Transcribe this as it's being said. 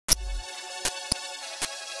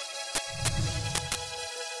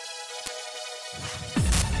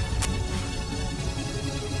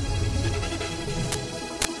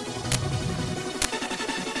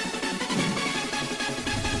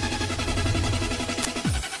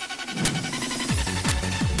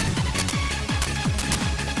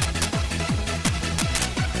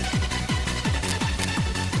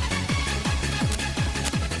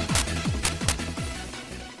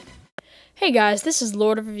Hey guys, this is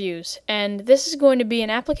Lord of Reviews, and this is going to be an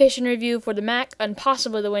application review for the Mac and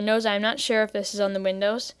possibly the Windows. I'm not sure if this is on the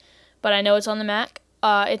Windows, but I know it's on the Mac.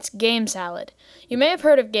 It's GameSalad. You may have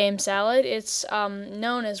heard of GameSalad. It's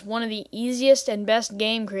known as one of the easiest and best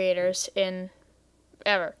game creators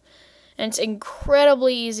ever. And it's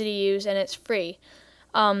incredibly easy to use, and it's free.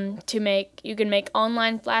 To make. You can make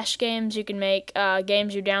online flash games. You can make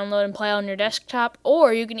games you download and play on your desktop,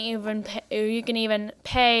 or you can even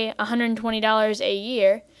pay $120 a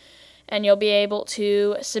year, and you'll be able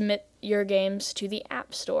to submit your games to the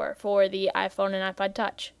App Store for the iPhone and iPod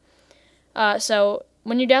Touch. So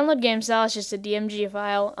when you download GameSalad, it's just a DMG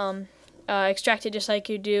file, extracted just like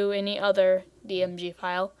you do any other DMG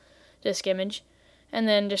file, disk image, and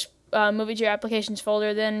then just move it to your applications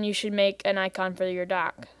folder. Then you should make an icon for your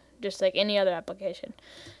dock, just like any other application.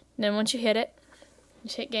 And then once you hit it,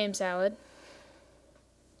 just hit GameSalad.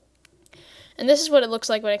 And this is what it looks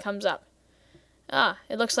like when it comes up.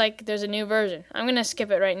 It looks like there's a new version. I'm going to skip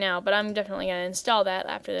it right now, but I'm definitely going to install that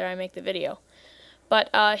after I make the video. But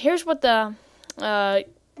here's what the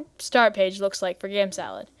start page looks like for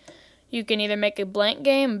GameSalad. You can either make a blank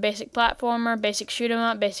game, a basic platformer, basic shoot 'em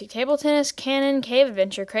up, basic table tennis, cannon, cave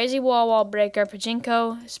adventure, crazy wall breaker,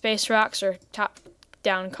 pachinko, space rocks, or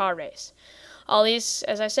top-down car race. All these,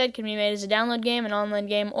 as I said, can be made as a download game, an online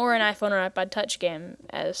game, or an iPhone or iPod Touch game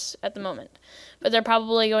as at the moment. But they're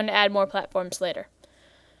probably going to add more platforms later.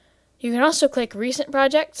 You can also click Recent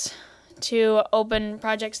Projects to open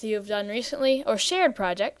projects that you've done recently, or Shared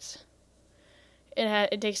Projects.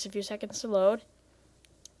 It takes a few seconds to load.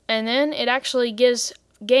 And then it actually gives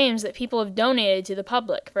games that people have donated to the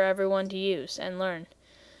public for everyone to use and learn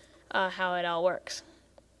how it all works.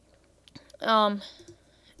 And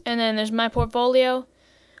then there's My Portfolio,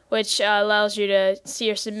 which allows you to see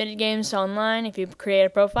your submitted games online if you create a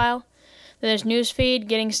profile. Then there's Newsfeed,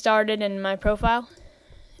 Getting Started, and My Profile.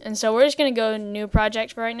 And so we're just going to go New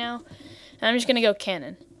Project for right now. And I'm just going to go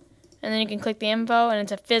Canon. And then you can click the info, and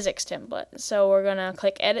it's a physics template. So we're going to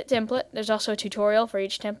click Edit Template. There's also a tutorial for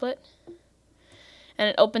each template. And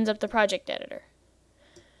it opens up the project editor.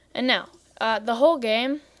 And now, the whole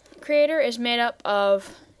game creator is made up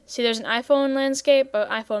of, see there's an iPhone landscape, an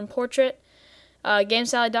iPhone portrait,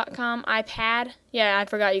 GameSalad.com, iPad. Yeah, I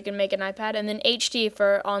forgot you can make an iPad. And then HD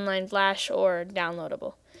for online flash or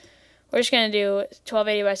downloadable. We're just going to do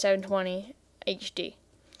 1280 by 720 HD.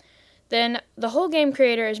 Then the whole game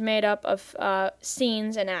creator is made up of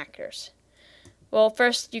scenes and actors. Well,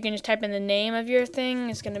 first you can just type in the name of your thing.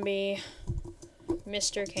 It's going to be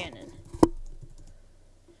Mr. Cannon.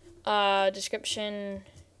 Description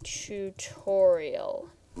tutorial.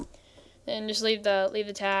 Then just leave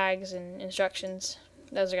the tags and instructions.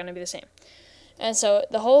 Those are going to be the same. And so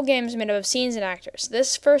the whole game is made up of scenes and actors.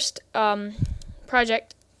 This first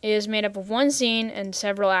project is made up of one scene and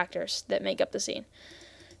several actors that make up the scene.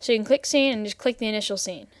 So you can click scene and just click the initial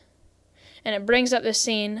scene. And it brings up this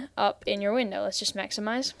scene up in your window. Let's just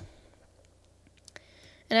maximize.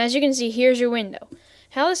 And as you can see, here's your window.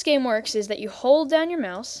 How this game works is that you hold down your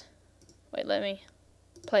mouse. Wait, let me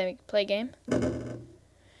play game.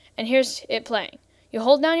 And here's it playing. You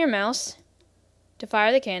hold down your mouse to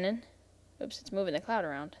fire the cannon. Oops, it's moving the cloud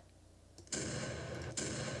around.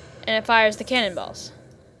 And it fires the cannonballs.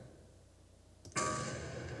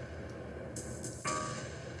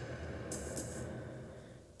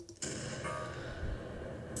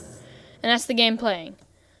 And that's the game playing.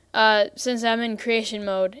 Since I'm in creation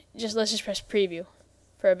mode, let's just press preview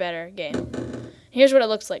for a better game. Here's what it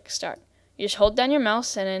looks like to start. You just hold down your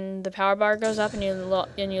mouse, and then the power bar goes up, and you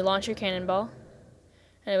launch your cannonball,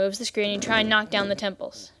 and it moves the screen. You try and knock down the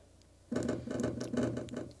temples.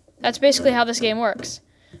 That's basically how this game works.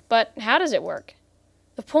 But how does it work?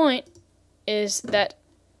 The point is that,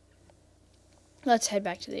 let's head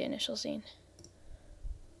back to the initial scene.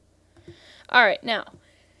 Alright, now,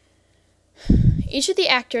 each of the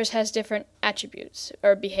actors has different attributes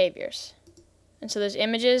or behaviors. And so there's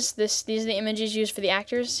images. These are the images used for the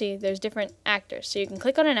actors. See, there's different actors. So you can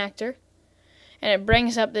click on an actor, and it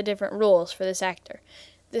brings up the different rules for this actor.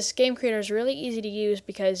 This game creator is really easy to use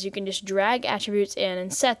because you can just drag attributes in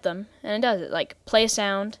and set them, and it does it. Like play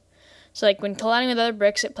sound. So like when colliding with other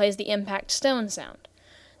bricks, it plays the impact stone sound.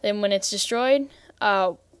 Then when it's destroyed,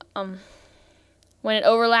 when it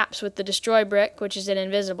overlaps with the destroy brick, which is an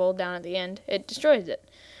invisible down at the end, it destroys it.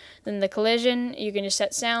 Then the collision, you can just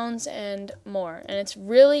set sounds and more. And it's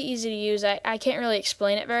really easy to use. I can't really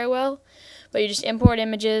explain it very well, but you just import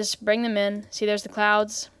images, bring them in. See, there's the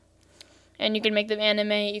clouds. And you can make them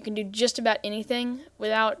animate. You can do just about anything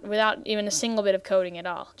without even a single bit of coding at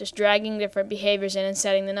all. Just dragging different behaviors in and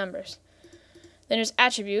setting the numbers. Then there's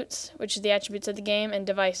attributes, which is the attributes of the game, and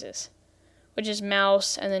devices, which is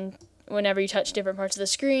mouse, and then whenever you touch different parts of the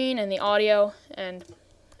screen, and the audio, and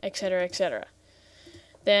etc., etc.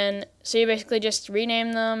 Then, so you basically just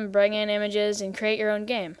rename them, bring in images, and create your own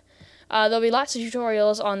game. There'll be lots of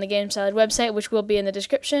tutorials on the GameSalad website, which will be in the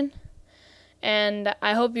description. And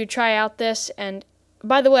I hope you try out this. And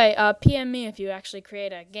by the way, PM me if you actually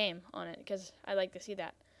create a game on it, because I'd like to see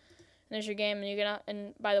that. And there's your game, and you can.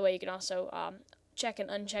 And by the way, you can also check and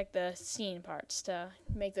uncheck the scene parts to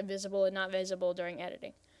make them visible and not visible during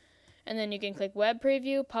editing. And then you can click Web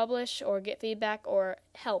Preview, Publish, or Get Feedback, or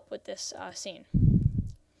Help with this scene.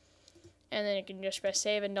 And then you can just press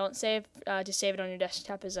Save and Don't Save to save it on your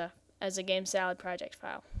desktop as a GameSalad project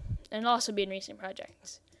file. And it'll also be in recent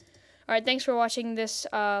projects. Alright, thanks for watching this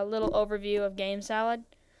little overview of GameSalad.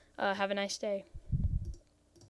 Have a nice day.